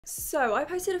So I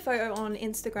posted a photo on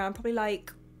Instagram probably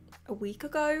like a week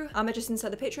ago. I just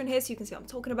insert the picture in here so you can see what I'm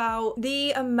talking about.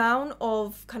 The amount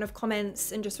of kind of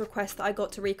comments and just requests that I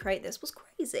got to recreate this was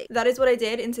crazy. That is what I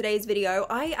did in today's video.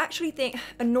 I actually think,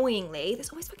 annoyingly, this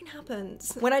always fucking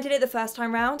happens. When I did it the first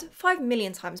time round, 5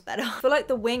 million times better. I feel like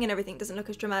the wing and everything doesn't look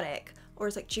as dramatic or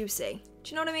as like juicy. Do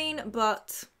you know what I mean?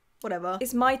 But whatever.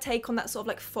 It's my take on that sort of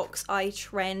like fox eye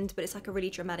trend, but it's like a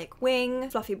really dramatic wing,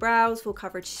 fluffy brows, full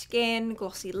coverage skin,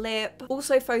 glossy lip,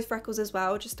 also faux freckles as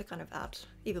well, just to kind of add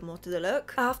even more to the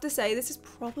look. I have to say, this is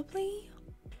probably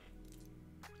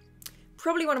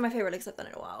one of my favorite looks I've done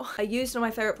in a while. I used all my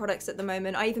favorite products at the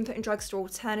moment. I even put in drugstore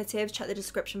alternatives. Check the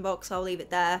description box, I'll leave it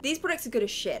there. These products are good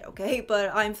as shit, okay? But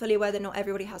I'm fully aware that not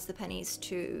everybody has the pennies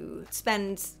to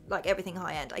spend like everything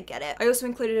high end. I get it. I also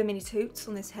included a mini toots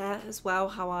on this hair as well.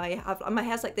 How I have, my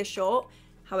hair's like this short,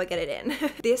 how I get it in.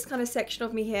 This kind of section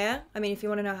of me here, I mean, if you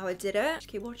want to know how I did it, just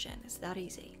keep watching. It's that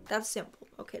easy. That's simple.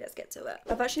 Okay, let's get to it.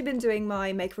 I've actually been doing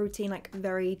my makeup routine like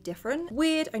very different.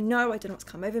 Weird, I know, I don't know what's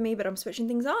come over me, but I'm switching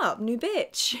things up. New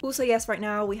bitch. Also, yes, right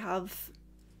now we have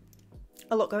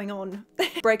a lot going on.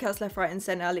 Breakouts left, right, and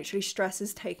center. Literally stress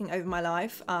is taking over my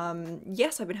life.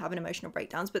 Yes, I've been having emotional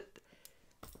breakdowns, but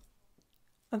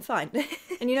I'm fine.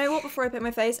 And you know what, before I put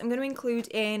my face, I'm going to include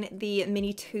in the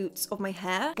mini toots of my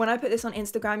hair. When I put this on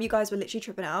Instagram, you guys were literally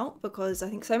tripping out because I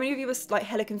think so many of you were like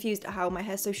hella confused at how my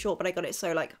hair's so short, but I got it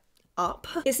so like up.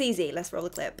 It's easy, let's roll the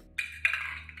clip.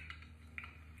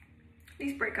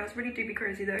 These breakouts really do be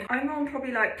crazy though. I'm on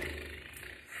probably like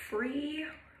 3-4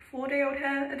 day old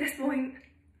hair at this point.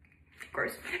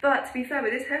 Gross. But to be fair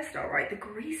with this hairstyle, right, the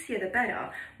greasier the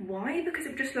better. Why? Because it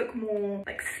would just look more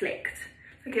like slicked.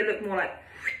 Like it looked more like.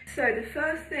 So the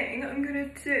first thing I'm gonna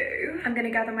do, I'm gonna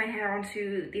gather my hair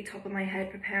onto the top of my head,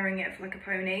 preparing it for like a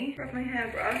pony. Grab my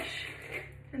hairbrush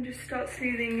and just start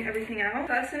smoothing everything out.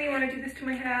 Personally, when I do this to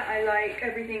my hair, I like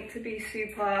everything to be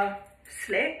super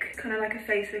slick. It's kind of like a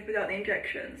facelift without the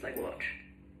injections. Like, watch.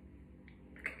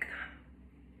 Look at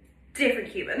that. Different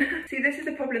human. See, this is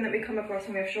the problem that we come across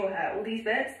when we have short hair. All these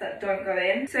bits that don't go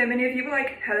in. So many of you were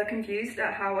like hella confused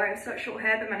at how I have such short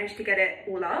hair but managed to get it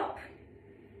all up.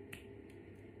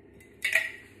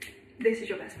 This is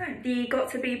your best friend. The Got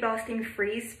To Be Blasting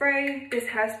Freeze Spray. This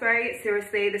hairspray,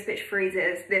 seriously, this bitch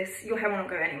freezes. Your hair will not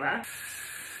go anywhere.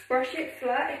 Brush it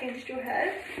flat against your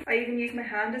head. I even use my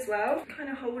hand as well. Kind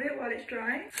of hold it while it's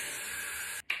drying.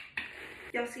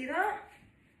 Y'all see that?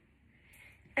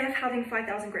 F having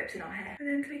 5,000 grips in our hair. And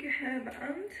then take a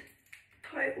hairband.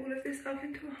 Tie all of this up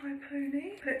into a high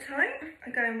pony. Put it tight. I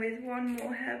go in with one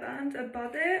more hairband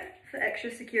above it for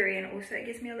extra security, and also it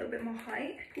gives me a little bit more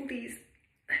height. Pull these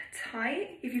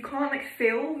tight. If you can't like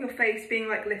feel your face being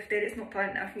like lifted, it's not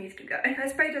tight enough, it needs to go.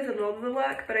 Hairspray does a lot of the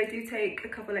work, but I do take a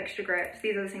couple extra grips.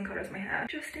 These are the same colour as my hair.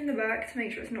 Just in the back to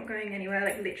make sure it's not going anywhere,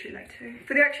 like literally like 2.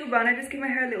 For the actual bun, I just give my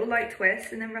hair a little light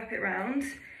twist and then wrap it round.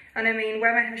 And I mean,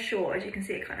 where my hair's short, as you can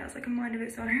see, it kind of has like a mind of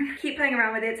its own. Keep playing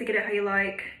around with it to get it how you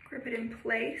like. Grip it in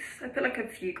place. I put like a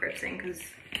few grips in because,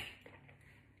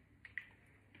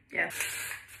 yeah.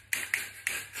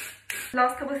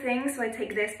 Last couple of things, so I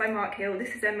take this by Mark Hill.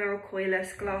 This is their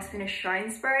Miraculous Glass Finish Shine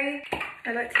Spray.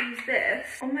 I like to use this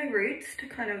on my roots to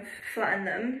kind of flatten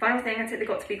them. Final thing, I take the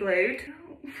Got To Be Glued.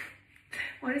 Oh,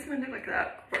 why does mine look like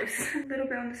that? Gross. A little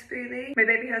bit on the spoolie. My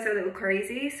baby hairs are a little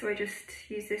crazy, so I just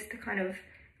use this to kind of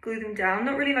glue them down.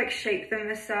 Not really like shape them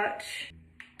as such.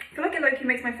 I feel like it low-key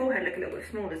makes my forehead look a little bit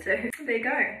smaller too. There you go,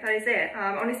 that is it.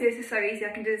 Honestly, this is so easy. I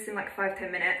can do this in like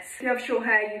 5-10 minutes. If you have short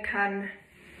hair, you can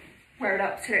wear it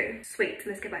up too. Sweet,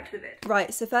 let's get back to the vid.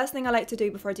 Right, so first thing I like to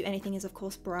do before I do anything is of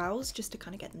course brows, just to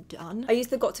kind of get them done. I use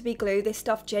the Got To Be glue. This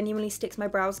stuff genuinely sticks my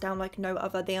brows down like no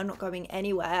other. They are not going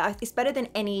anywhere. It's better than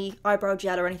any eyebrow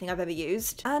gel or anything I've ever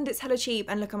used. And it's hella cheap,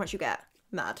 and look how much you get.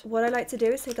 Mad. What I like to do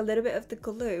is take a little bit of the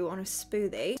glue on a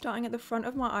spoolie, starting at the front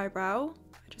of my eyebrow.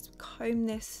 I just comb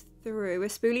this through. A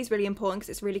spoolie is really important because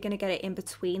it's really going to get it in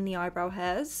between the eyebrow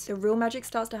hairs. The real magic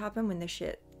starts to happen when this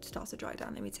shit starts to dry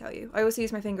down, let me tell you. I also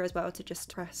use my finger as well to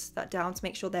just press that down to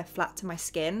make sure they're flat to my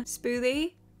skin.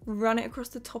 Spoolie, run it across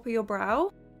the top of your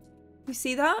brow. You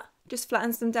see that? Just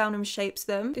flattens them down and shapes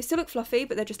them. They still look fluffy,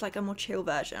 but they're just like a more chill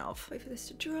version of. Wait for this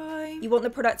to dry. You want the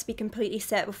product to be completely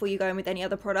set before you go in with any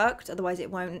other product, otherwise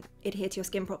it won't adhere to your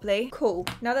skin properly. Cool.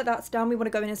 Now that that's done, we want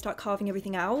to go in and start carving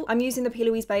everything out. I'm using the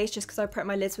Plouise base just because I prep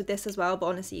my lids with this as well, but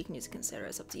honestly you can use concealer,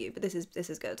 it's up to you, but this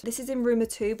is good. This is in Rumour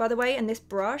 2, by the way, and this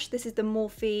brush, this is the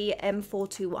Morphe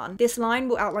M421. This line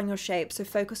will outline your shape, so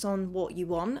focus on what you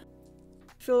want.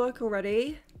 I feel like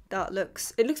already it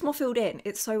looks more filled in.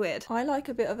 It's so weird. I like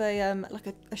a bit of a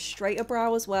like a straighter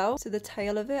brow as well. So the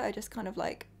tail of it, I just kind of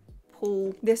like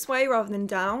pull this way rather than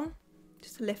down.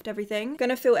 just to lift everything.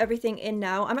 Gonna fill everything in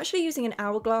now. I'm actually using an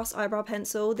Hourglass eyebrow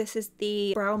pencil. This is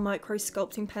the Brow Micro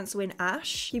Sculpting Pencil in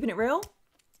Ash. Keeping it real.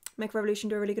 Make Revolution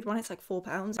do a really good one. It's like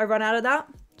 £4. I run out of that,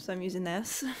 so I'm using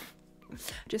this.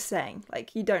 Just saying,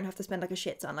 like, you don't have to spend like a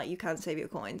shit ton, like you can save your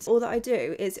coins. All that I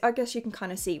do is, I guess you can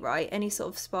kind of see, right? Any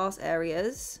sort of sparse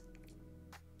areas,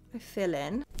 I fill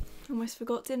in. Almost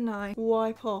forgot, didn't I?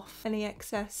 Wipe off any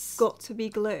excess got to be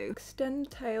glue.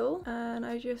 Extend tail, and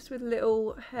I just, with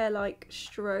little hair-like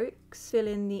strokes, fill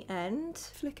in the end.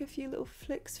 Flick a few little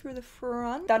flicks through the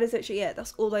front. That is actually it.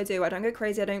 That's all I do. I don't go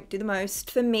crazy. I don't do the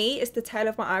most. For me, it's the tail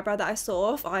of my eyebrow that I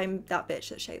saw off. I'm that bitch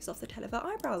that shaves off the tail of her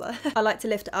eyebrow. I like to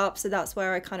lift it up, so that's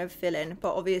where I kind of fill in.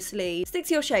 But obviously, stick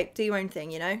to your shape. Do your own thing,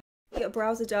 you know? Your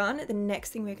brows are done. The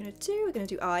next thing we're gonna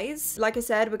do eyes. Like I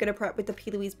said, we're gonna prep with the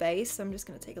Plouise base, so I'm just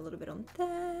gonna take a little bit on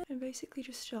there and basically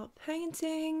just start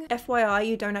painting. FYI,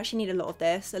 you don't actually need a lot of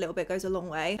this. A little bit goes a long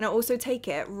way. And I also take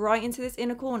it right into this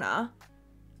inner corner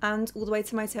and all the way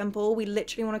to my temple. We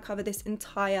literally want to cover this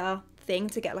entire thing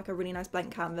to get like a really nice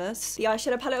blank canvas. The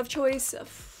eyeshadow palette of choice,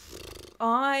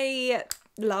 I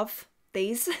love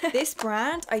these. This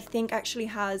brand I think actually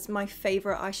has my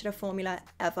favorite eyeshadow formula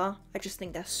ever. I just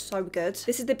think they're so good.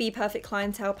 This is the Be Perfect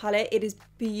Clientele palette. It is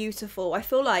beautiful. I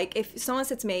feel like if someone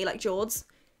said to me, like, George,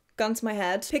 gun to my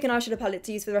head, pick an eyeshadow palette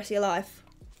to use for the rest of your life,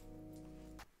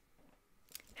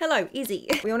 hello, easy.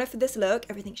 We all know for this look,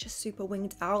 everything's just super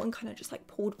winged out and kind of just like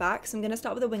pulled back. So I'm going to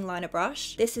start with a wing liner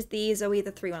brush. This is the Zoe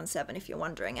the 317 if you're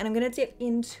wondering. And I'm going to dip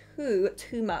into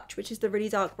Too Much, which is the really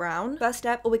dark brown. First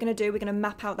step, all we're going to do, we're going to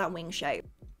map out that wing shape.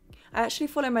 I actually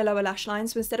follow my lower lash line.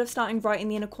 So instead of starting right in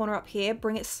the inner corner up here,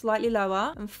 bring it slightly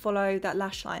lower and follow that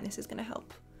lash line. This is going to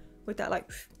help with that like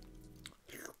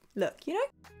look, you know?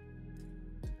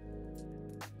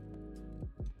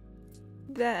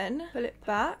 Then pull it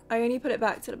back. I only put it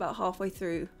back till about halfway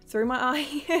through my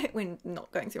eye when not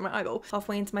going through my eyeball,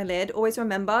 halfway into my lid. Always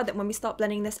remember that when we start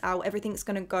blending this out, everything's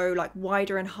gonna go like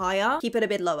wider and higher. Keep it a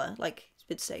bit lower, like it's a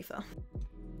bit safer.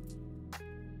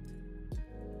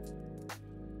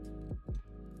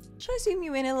 Should I zoom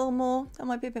you in a little more? That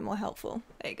might be a bit more helpful.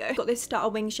 There you go. Got this starter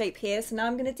wing shape here. So now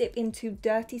I'm gonna dip into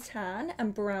Dirty Tan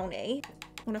and Brownie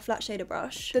on a flat shader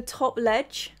brush. The top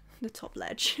ledge.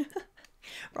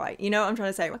 Right, you know what I'm trying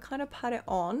to say. I kind of pat it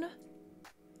on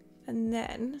and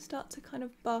then start to kind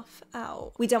of buff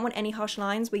out. We don't want any harsh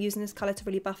lines. We're using this colour to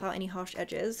really buff out any harsh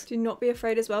edges. Do not be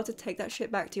afraid as well to take that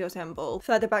shit back to your temple.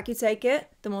 Further back you take it,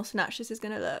 the more snatched this is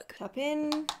gonna look. Tap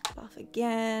in, buff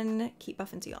again, keep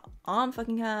buffing till your arm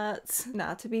fucking hurts.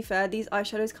 Nah, to be fair, these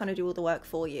eyeshadows kind of do all the work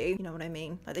for you. You know what I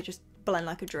mean? Like they just blend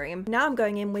like a dream. Now I'm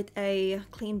going in with a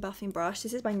clean buffing brush.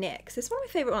 This is by NYX. This is one of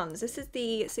my favourite ones. This is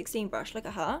the 16 brush. Look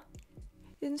at her.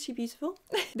 Isn't she beautiful?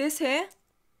 This here,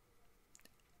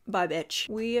 bye bitch.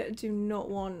 We do not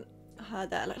want her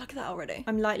there. Look at that already.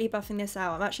 I'm lightly buffing this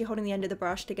out. I'm actually holding the end of the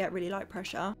brush to get really light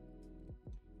pressure.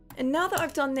 And now that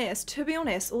I've done this, to be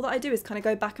honest, all that I do is kind of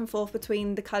go back and forth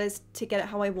between the colours to get it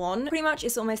how I want. Pretty much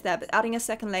it's almost there, but adding a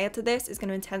second layer to this is going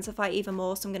to intensify even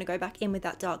more. So I'm going to go back in with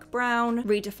that dark brown,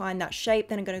 redefine that shape.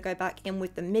 Then I'm going to go back in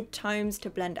with the mid-tones to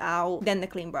blend out, then the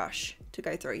clean brush to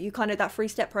go through. You kind of, that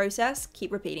 3-step process,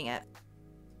 keep repeating it.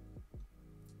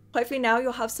 Hopefully now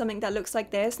you'll have something that looks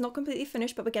like this. Not completely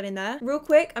finished, but we're getting there. Real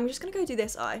quick, I'm just going to go do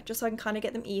this eye, just so I can kind of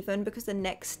get them even, because the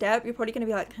next step, you're probably going to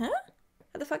be like, huh?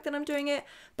 At the fact that I'm doing it,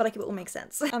 but like it will make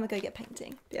sense. I'm going to go get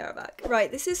painting. Be right back. Right,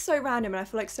 this is so random, and I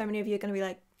feel like so many of you are going to be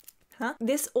like, huh?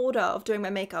 This order of doing my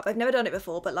makeup, I've never done it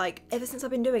before, but like ever since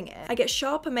I've been doing it, I get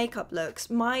sharper makeup looks.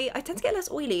 I tend to get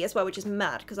less oily as well, which is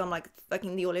mad, because I'm like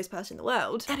fucking the oiliest person in the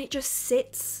world. And it just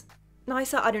sits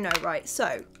nicer. I don't know. Right,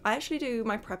 so I actually do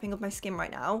my prepping of my skin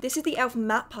right now. This is the e.l.f.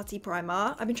 matte putty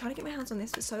primer. I've been trying to get my hands on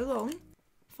this for so long.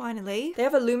 Finally, they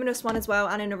have a luminous one as well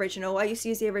and an original. I used to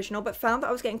use the original, but found that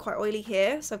I was getting quite oily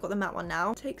here, so I've got the matte one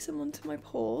now. Take some onto my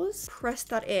pores, press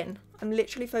that in. I'm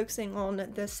literally focusing on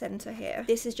the center here.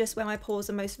 This is just where my pores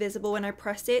are most visible, and I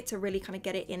press it to really kind of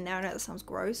get it in there. I know that sounds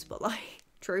gross, but like,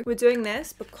 true. We're doing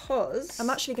this because I'm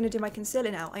actually going to do my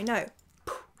concealer now. I know.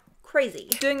 Crazy.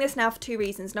 Doing this now for 2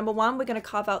 reasons. Number 1, we're going to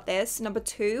carve out this. Number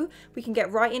 2, we can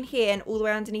get right in here and all the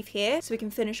way underneath here so we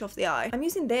can finish off the eye. I'm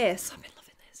using this. I've been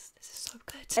loving this. This is so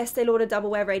good. Estée Lauder Double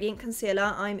Wear Radiant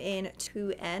Concealer. I'm in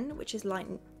 2N, which is light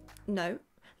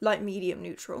medium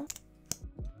neutral.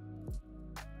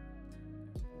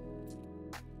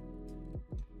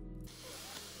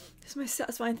 It's the most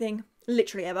satisfying thing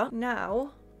literally ever.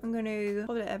 Now I'm going to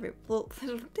hold it every...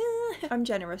 I'm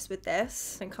generous with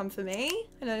this. Don't come for me.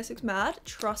 I know this looks mad.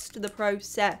 Trust the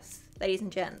process. ladies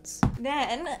and gents.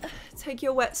 Then take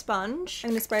your wet sponge. I'm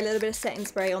gonna spray a little bit of setting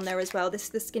spray on there as well. This is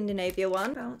the Scandinavia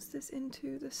one. Bounce this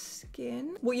into the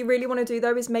skin. What you really want to do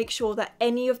though is make sure that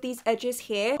any of these edges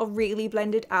here are really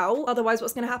blended out. Otherwise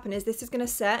what's gonna happen is this is gonna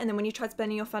set, and then when you try to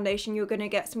blend in your foundation, you're gonna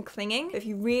get some clinging. But if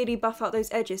you really buff out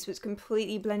those edges so it's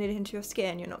completely blended into your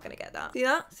skin, you're not gonna get that. See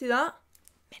that? See that?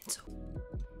 Mental.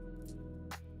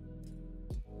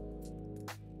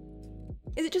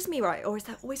 Is it just me, right? Or is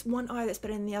there always one eye that's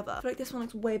better than the other? I feel like this one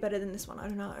looks way better than this one. I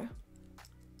don't know.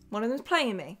 One of them's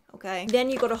playing me, okay? Then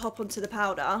you gotta hop onto the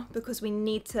powder because we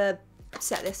need to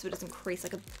set this so it doesn't crease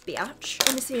like a bitch.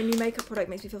 Honestly, a new makeup product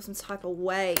makes me feel some type of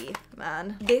way,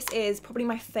 man. This is probably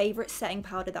my favorite setting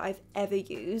powder that I've ever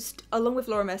used, along with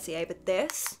Laura Mercier, but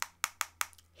this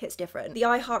hits different. The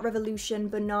I Heart Revolution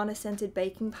Banana Scented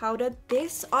Baking Powder.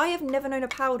 This, I have never known a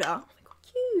powder.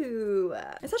 Cute.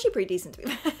 It's actually pretty decent to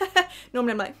be fair.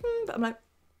 Normally I'm like, but I'm like,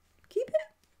 keep it.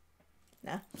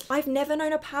 Nah. I've never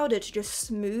known a powder to just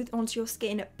smooth onto your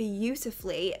skin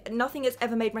beautifully. Nothing has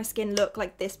ever made my skin look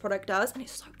like this product does, and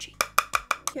it's so cheap.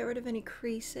 Get rid of any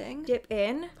creasing. Dip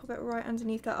in, pop it right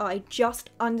underneath the eye. Just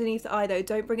underneath the eye though,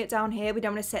 don't bring it down here. We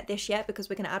don't want to set this yet because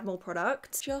we're going to add more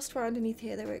product. Just right underneath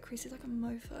here though, where it creases like a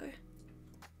mofo.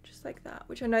 Just like that,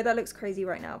 which I know that looks crazy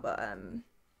right now, but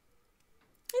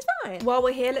it's fine. While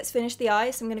we're here, let's finish the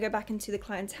eye. So I'm going to go back into the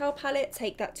Clientele palette,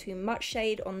 take that Too Much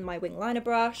shade on my wing liner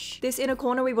brush. This inner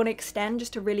corner we want to extend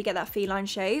just to really get that feline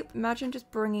shape. Imagine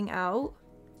just bringing out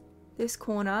this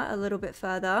corner a little bit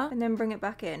further and then bring it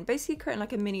back in, basically creating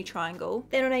like a mini triangle.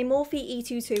 Then on a Morphe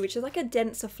E22, which is like a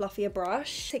denser, fluffier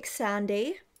brush, take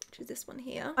Sandy, which is this one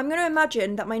here. I'm going to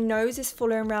imagine that my nose is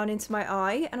following around into my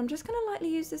eye, and I'm just going to lightly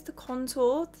use this to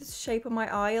contour the shape of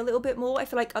my eye a little bit more. I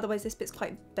feel like otherwise this bit's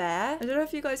quite bare. I don't know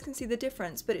if you guys can see the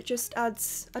difference, but it just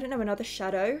adds, I don't know, another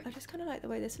shadow. I just kind of like the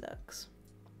way this looks.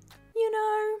 You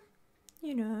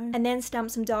know. And then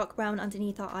stamp some dark brown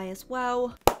underneath our eye as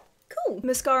well. Cool.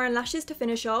 Mascara and lashes to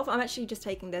finish off. I'm actually just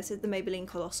taking this. It's the Maybelline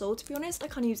Collosall. To be honest, I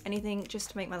can't use anything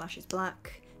just to make my lashes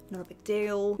black. Not a big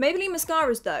deal. Maybelline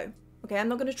mascaras though. Okay, I'm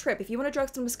not going to trip. If you want to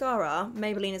drug some mascara,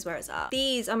 Maybelline is where it's at.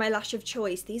 These are my lash of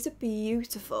choice. These are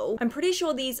beautiful. I'm pretty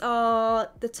sure these are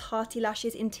the Tatti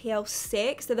Lashes in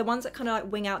TL6. They're the ones that kind of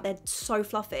like wing out. They're so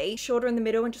fluffy. Shorter in the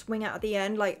middle and just wing out at the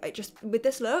end. Like, I just, with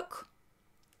this look,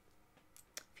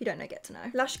 if you don't know, get to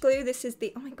know. Lash glue, this is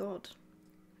the, oh my God.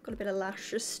 Got a bit of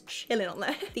lash just chilling on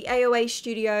there. The AOA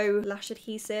Studio Lash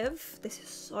Adhesive. This is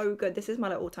so good. This is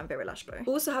my all-time favorite lash glue.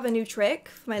 Also have a new trick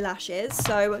for my lashes.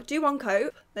 So do one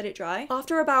coat, let it dry.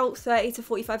 After about 30 to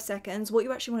 45 seconds, what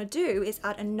you actually want to do is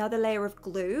add another layer of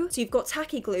glue. So you've got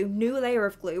tacky glue, new layer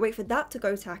of glue. Wait for that to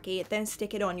go tacky, then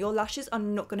stick it on. Your lashes are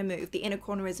not going to move. The inner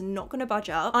corner is not going to budge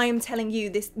up. I am telling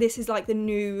you, this is like the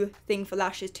new thing for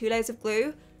lashes. 2 layers of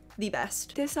glue, the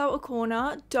best. This outer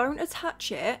corner, don't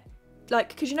attach it. Like,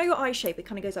 because you know your eye shape, it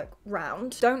kind of goes like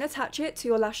round. Don't attach it to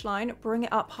your lash line, bring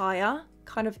it up higher,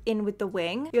 kind of in with the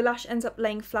wing. Your lash ends up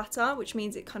laying flatter, which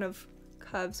means it kind of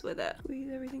curves with it. Squeeze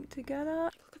everything together.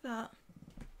 Look at that.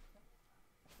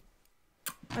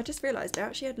 I just realised I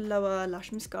actually had lower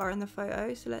lash mascara in the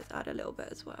photo, so let's add a little bit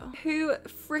as well. Who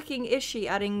freaking is she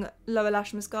adding lower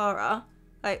lash mascara?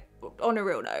 Like, on a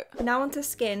real note. Now onto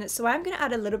skin. So I'm going to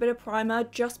add a little bit of primer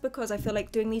just because I feel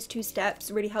like doing these 2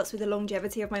 steps really helps with the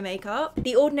longevity of my makeup.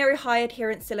 The Ordinary High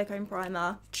Adherence Silicone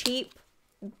Primer. Cheap,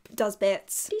 does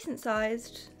bits. Decent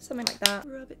sized, something like that.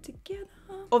 Rub it together.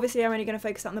 Obviously, I'm only going to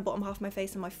focus on the bottom half of my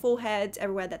face and my forehead,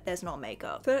 everywhere that there's not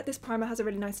makeup. I feel like this primer has a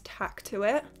really nice tack to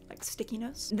it, like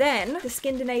stickiness. Then, the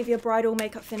Scandinavia Bridal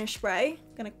Makeup Finish Spray.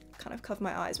 I'm going to kind of cover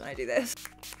my eyes when I do this.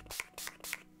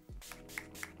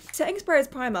 Setting spray as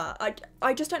primer,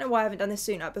 I just don't know why I haven't done this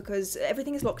sooner because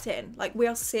everything is locked in. Like, we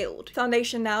are sealed.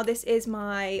 Foundation now, this is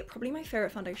probably my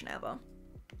favourite foundation ever.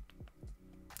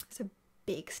 It's a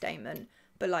big statement,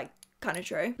 but like, kind of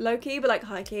true. Low-key, but like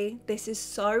high-key. This is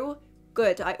so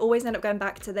good. I always end up going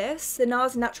back to this. The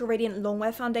Nars Natural Radiant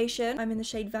Longwear Foundation. I'm in the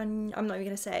shade I'm not even going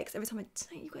to say it because every time I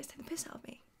say it, you guys take the piss out of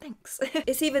me. Thanks.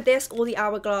 It's either this or the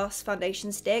Hourglass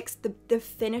foundation sticks. The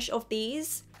finish of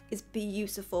these is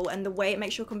beautiful, and the way it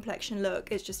makes your complexion look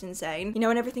is just insane. You know,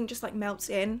 when everything just like melts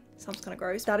in, sounds kind of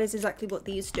gross. That is exactly what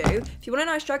these do. If you want a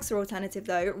nice drugstore alternative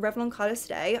though, Revlon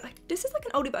Colorstay. This is like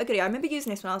an oldie but a goodie. I remember using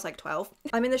this when I was like 12.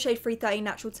 I'm in the shade 330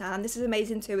 Natural Tan. This is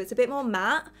amazing too. It's a bit more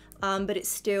matte, but it's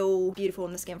still beautiful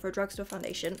on the skin for a drugstore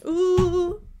foundation.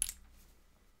 Ooh.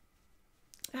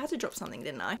 I had to drop something,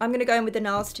 didn't I? I'm going to go in with the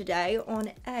Nars today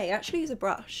on actually use a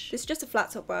brush. This is just a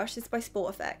flat top brush. This is by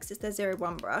Sport Effects. It's their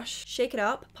 01 brush. Shake it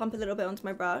up, pump a little bit onto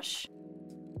my brush.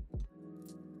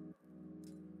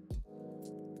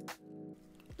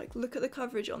 Like Like, look at the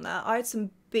coverage on that. I had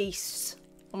some beasts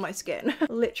on my skin.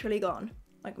 Literally gone.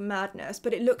 Like madness,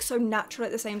 but it looks so natural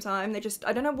at the same time. They just,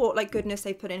 I don't know what like goodness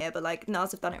they put in here, but like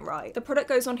Nars have done it right. The product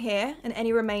goes on here, and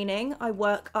any remaining I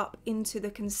work up into the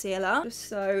concealer, just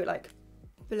so like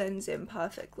blends in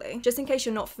perfectly. Just in case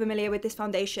you're not familiar with this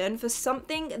foundation, for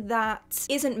something that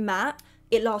isn't matte,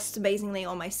 it lasts amazingly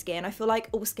on my skin. I feel like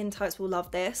all skin types will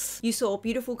love this. You saw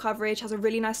beautiful coverage, has a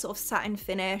really nice sort of satin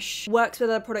finish, works with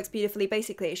other products beautifully.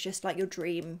 Basically, it's just like your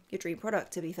dream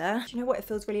product, to be fair. Do you know what? It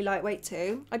feels really lightweight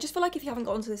too. I just feel like if you haven't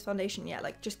got onto this foundation yet,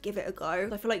 like just give it a go.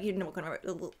 I feel like you're not gonna,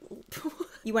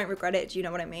 you won't regret it. Do you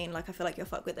know what I mean? Like I feel like you'll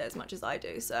fuck with it as much as I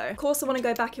do. So of course I want to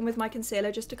go back in with my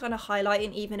concealer just to kind of highlight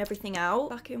and even everything out.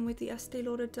 Back in with the Estée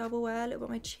Lauder Double Wear, a little bit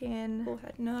on my chin,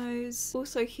 forehead, nose.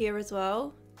 Also here as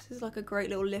well. This is like a great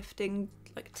little lifting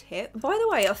like tip. By the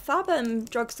way, a fab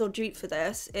drugstore dupe for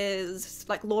this is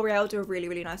like L'Oreal do a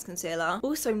really nice concealer.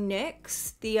 Also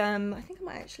NYX, the I think I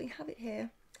might actually have it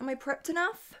here. Am I prepped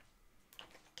enough?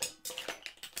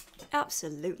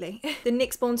 Absolutely. The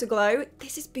NYX Born to Glow.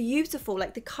 This is beautiful.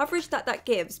 Like the coverage that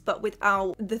gives, but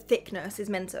without the thickness is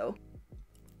mental.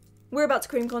 We're about to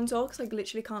cream contour because I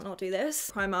literally can't not do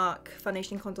this. Primark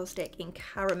Foundation Contour Stick in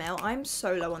Caramel. I'm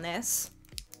so low on this.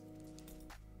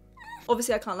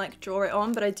 Obviously I can't like draw it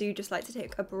on, but I do just like to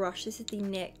take a brush. This is the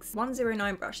NYX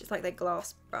 109 brush. It's like their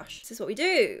glass brush. This is what we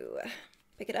do.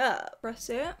 Pick it up, press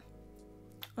it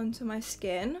onto my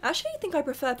skin. I actually think I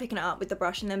prefer picking it up with the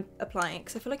brush and then applying it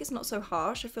because I feel like it's not so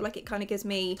harsh. I feel like it kind of gives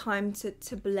me time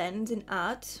to blend and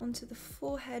add onto the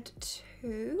forehead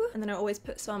too. And then I always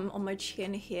put some on my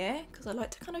chin here because I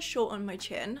like to kind of shorten my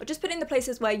chin. Or just put it in the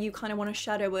places where you kind of want to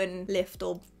shadow and lift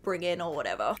or bring in or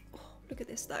whatever. Oh, look at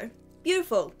this though.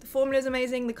 Beautiful. The formula is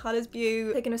amazing. The colour's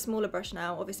beautiful. Taking a smaller brush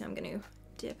now. Obviously, I'm going to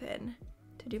dip in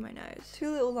to do my nose.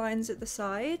 Two little lines at the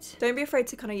side. Don't be afraid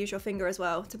to kind of use your finger as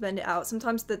well to blend it out.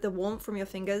 Sometimes the warmth from your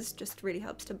fingers just really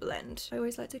helps to blend. I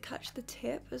always like to catch the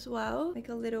tip as well. Make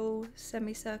a little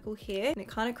semicircle here. And it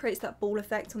kind of creates that ball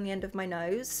effect on the end of my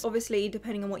nose. Obviously,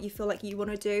 depending on what you feel like you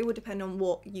want to do will depend on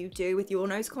what you do with your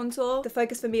nose contour. The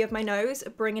focus for me of my nose,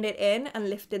 bringing it in and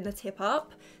lifting the tip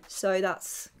up. So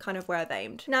that's kind of where I've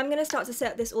aimed. Now I'm going to start to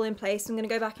set this all in place. I'm going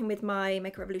to go back in with my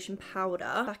Makeup Revolution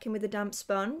powder. Back in with the damp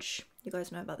sponge. You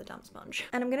guys know about the damp sponge.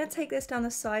 And I'm going to take this down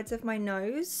the sides of my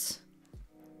nose.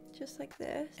 Just like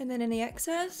this. And then any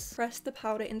excess, press the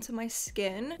powder into my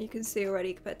skin. You can see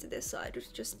already compared to this side, it's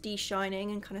just de-shining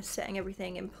and kind of setting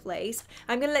everything in place.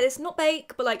 I'm going to let this not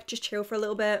bake, but like just chill for a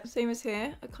little bit. Same as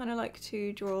here. I kind of like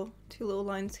to draw two little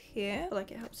lines here. I feel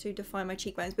like it helps to define my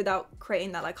cheekbones without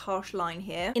creating that like harsh line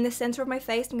here. In the center of my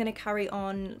face, I'm going to carry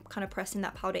on kind of pressing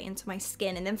that powder into my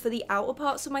skin. And then for the outer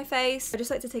parts of my face, I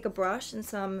just like to take a brush and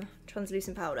some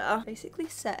translucent powder. Basically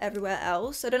set everywhere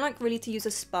else. I don't like really to use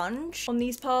a sponge on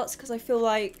these parts because I feel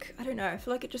like, I don't know, I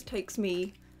feel like it just takes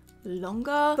me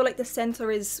longer. I feel like the center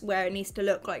is where it needs to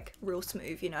look like real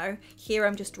smooth, you know? Here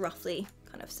I'm just roughly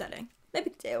kind of setting. No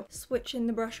big deal. Switching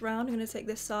the brush around, I'm going to take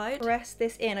this side. Press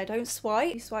this in. I don't swipe.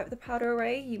 If you swipe the powder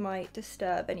away, you might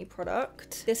disturb any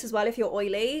product. This as well, if you're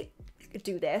oily,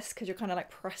 do this because you're kind of like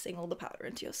pressing all the powder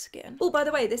into your skin. Oh, by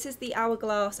the way, this is the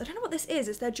Hourglass. I don't know what this is.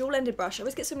 It's their dual-ended brush. I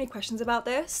always get so many questions about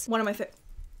this. One of my faves.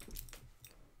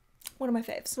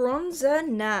 Bronzer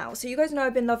now. So you guys know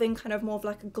I've been loving kind of more of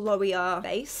like a glowier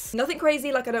base. Nothing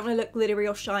crazy, like I don't want to look glittery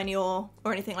or shiny or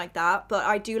anything like that, but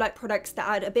I do like products that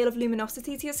add a bit of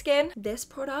luminosity to your skin. This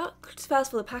product,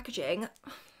 first for the packaging,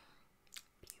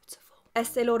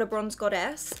 Estée Lauder Bronze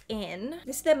Goddess in,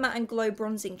 this is their matte and glow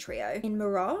bronzing trio in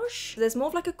Mirage. There's more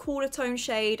of like a cooler tone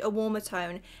shade, a warmer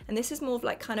tone, and this is more of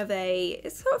like kind of a,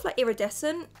 it's sort of like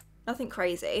iridescent, nothing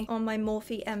crazy. On my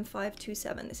Morphe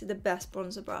M527, this is the best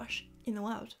bronzer brush in the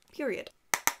world, period.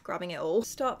 Grabbing it all.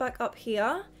 Start back up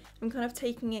here. I'm kind of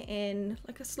taking it in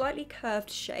like a slightly curved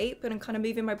shape, and I'm kind of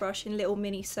moving my brush in little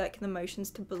mini circular motions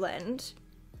to blend.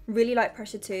 Really light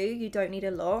pressure too, you don't need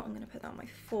a lot. I'm gonna put that on my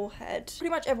forehead.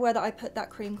 Pretty much everywhere that I put that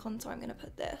cream contour, I'm gonna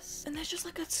put this. And there's just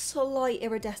like a slight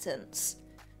iridescence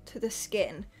to the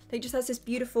skin. It just has this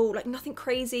beautiful, like nothing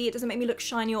crazy. It doesn't make me look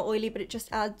shiny or oily, but it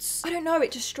just adds, I don't know,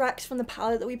 it distracts from the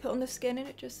palette that we put on the skin and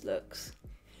it just looks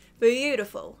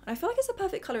beautiful. And I feel like it's a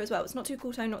perfect color as well. It's not too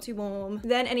cool tone, not too warm.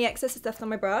 Then any excess is left on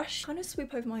my brush. Kind of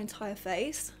sweep over my entire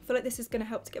face. I feel like this is gonna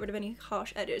help to get rid of any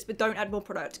harsh edges, but don't add more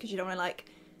product because you don't wanna like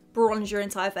bronze your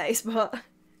entire face, but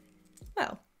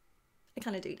well, I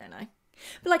kind of do, don't I?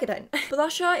 But like I don't.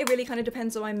 Blusher, it really kind of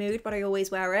depends on my mood, but I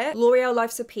always wear it. L'Oreal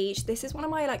Life's a Peach. This is one of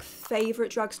my like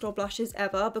favorite drugstore blushes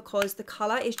ever because the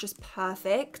color is just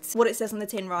perfect. What it says on the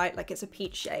tin, right? Like it's a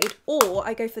peach shade. Or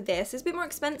I go for this. It's a bit more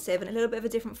expensive and a little bit of a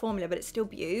different formula, but it's still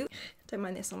beaut. Don't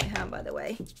mind this on my hand, by the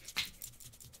way.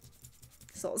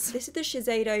 This is the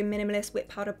Shiseido Minimalist Whip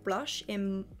Powder Blush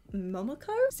in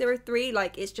Momoko 03.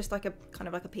 Like it's just like a kind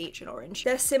of like a peach and orange.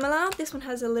 They're similar. This one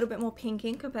has a little bit more pink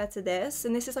in compared to this,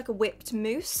 and this is like a whipped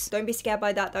mousse. Don't be scared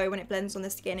by that though. When it blends on the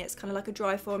skin, it's kind of like a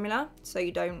dry formula, so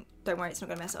you don't worry, it's not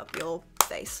gonna mess up your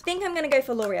face. I think I'm gonna go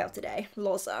for L'Oreal today.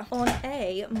 Lauder on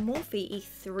a Morphe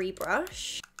E3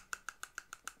 brush.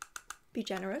 Be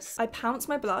generous. I pounce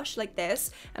my blush like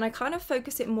this and I kind of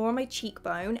focus it more on my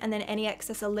cheekbone and then any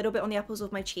excess a little bit on the apples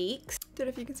of my cheeks. Don't know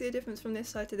if you can see a difference from this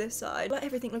side to this side, but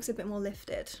everything looks a bit more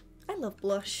lifted. I love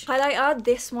blush. Highlighter,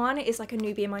 this one is like a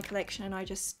newbie in my collection and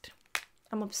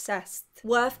I'm obsessed.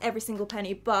 Worth every single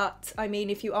penny, but I mean,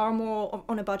 if you are more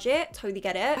on a budget, totally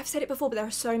get it. I've said it before, but there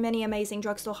are so many amazing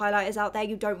drugstore highlighters out there.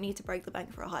 You don't need to break the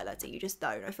bank for a highlighter. You just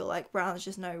don't. I feel like brands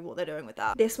just know what they're doing with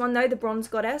that. This one though, the Bronze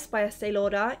Goddess by Estée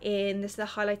Lauder in this is the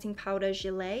highlighting powder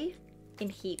Gelee in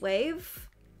Heatwave.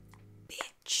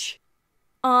 Bitch.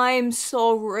 I'm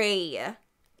sorry.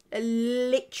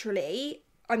 Literally,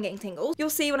 I'm getting tingles. You'll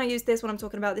see when I use this what I'm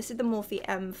talking about. This is the Morphe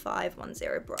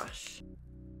M510 brush.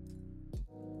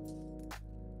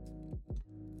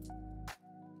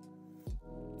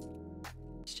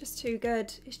 Just too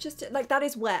good. It's just like, that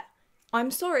is wet.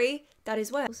 I'm sorry, that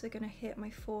is wet. Also gonna hit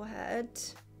my forehead.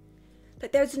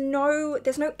 Like there's no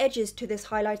edges to this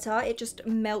highlighter. It just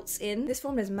melts in. This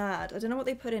formula is mad. I don't know what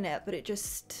they put in it, but it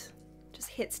just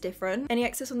hits different. Any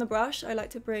excess on the brush, I like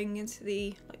to bring into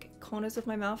the like corners of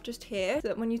my mouth just here, so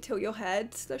that when you tilt your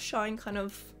head, the shine kind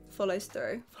of follows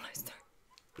through.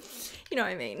 You know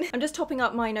what I mean. I'm just topping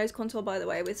up my nose contour, by the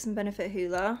way, with some Benefit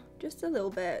Hoola. Just a little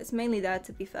bit. It's mainly there,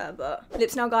 to be fair, but...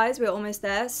 Lips now, guys. We're almost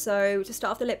there. So to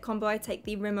start off the lip combo, I take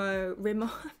the Rimmel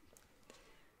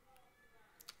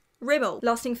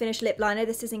Lasting Finish Lip Liner.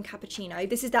 This is in Cappuccino.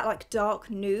 This is that like dark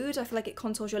nude. I feel like it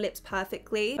contours your lips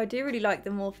perfectly. I do really like the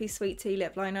Morphe Sweet Tea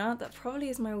Lip Liner. That probably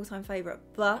is my all-time favourite,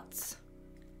 but...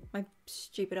 my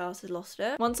stupid ass has lost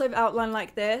it. Once I've outlined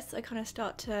like this, I kind of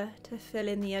start to fill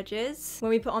in the edges. When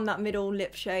we put on that middle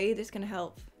lip shade, it's going to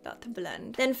help that to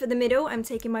blend. Then for the middle, I'm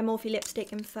taking my Morphe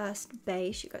lipstick in First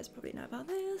Base. You guys probably know about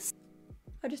this.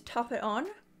 I just tap it on.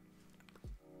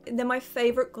 They're my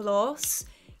favourite gloss.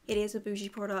 It is a bougie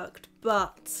product,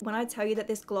 but when I tell you that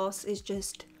this gloss is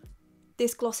just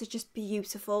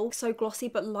beautiful. So glossy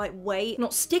but lightweight,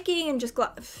 not sticky, and just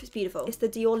it's beautiful. It's the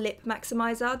Dior Lip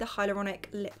Maximizer, the Hyaluronic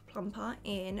Lip Plumper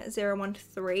in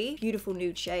 013. Beautiful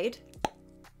nude shade.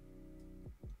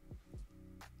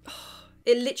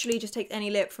 It literally just takes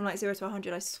any lip from like 0 to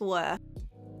 100, I swear.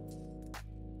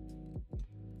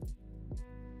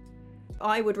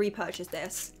 I would repurchase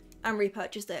this and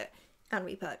repurchase it and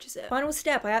repurchase it. Final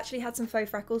step, I actually had some faux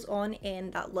freckles on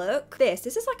in that look. This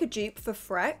is like a dupe for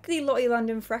Freck, the Lottie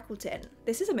London Freckle Tint.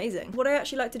 This is amazing. What I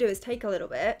actually like to do is take a little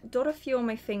bit, dot a few on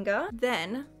my finger,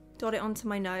 then dot it onto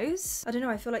my nose. I don't know,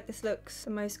 I feel like this looks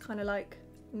the most kind of like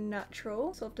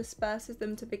natural, sort of disperses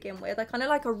them to begin with. I kind of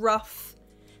like a rough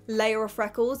layer of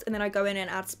freckles, and then I go in and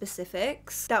add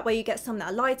specifics. That way you get some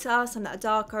that are lighter, some that are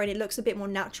darker, and it looks a bit more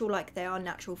natural, like they are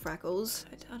natural freckles.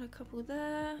 I'd add a couple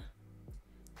there.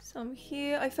 Some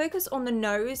here. I focus on the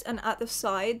nose and at the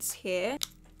sides here.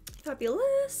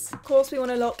 Fabulous. Of course, we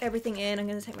want to lock everything in. I'm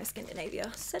going to take my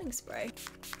Scandinavia setting spray.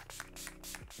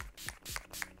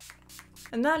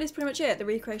 And that is pretty much it, the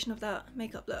recreation of that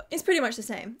makeup look. It's pretty much the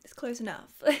same. It's close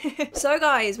enough. So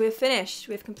guys, we're finished.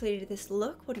 We've completed this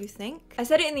look. What do you think? I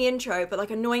said it in the intro, but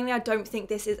like annoyingly, I don't think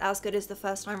this is as good as the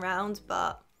first time round,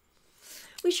 but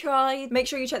we tried. Make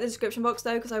sure you check the description box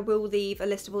though, because I will leave a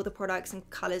list of all the products and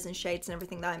colours and shades and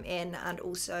everything that I'm in, and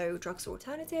also drugstore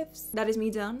alternatives. That is me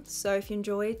done. So if you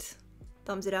enjoyed,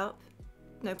 thumbs it up.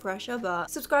 No pressure, but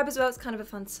subscribe as well. It's kind of a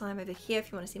fun time over here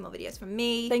if you want to see more videos from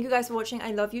me. Thank you guys for watching.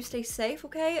 I love you. Stay safe,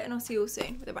 okay? And I'll see you all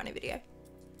soon with a brand new video.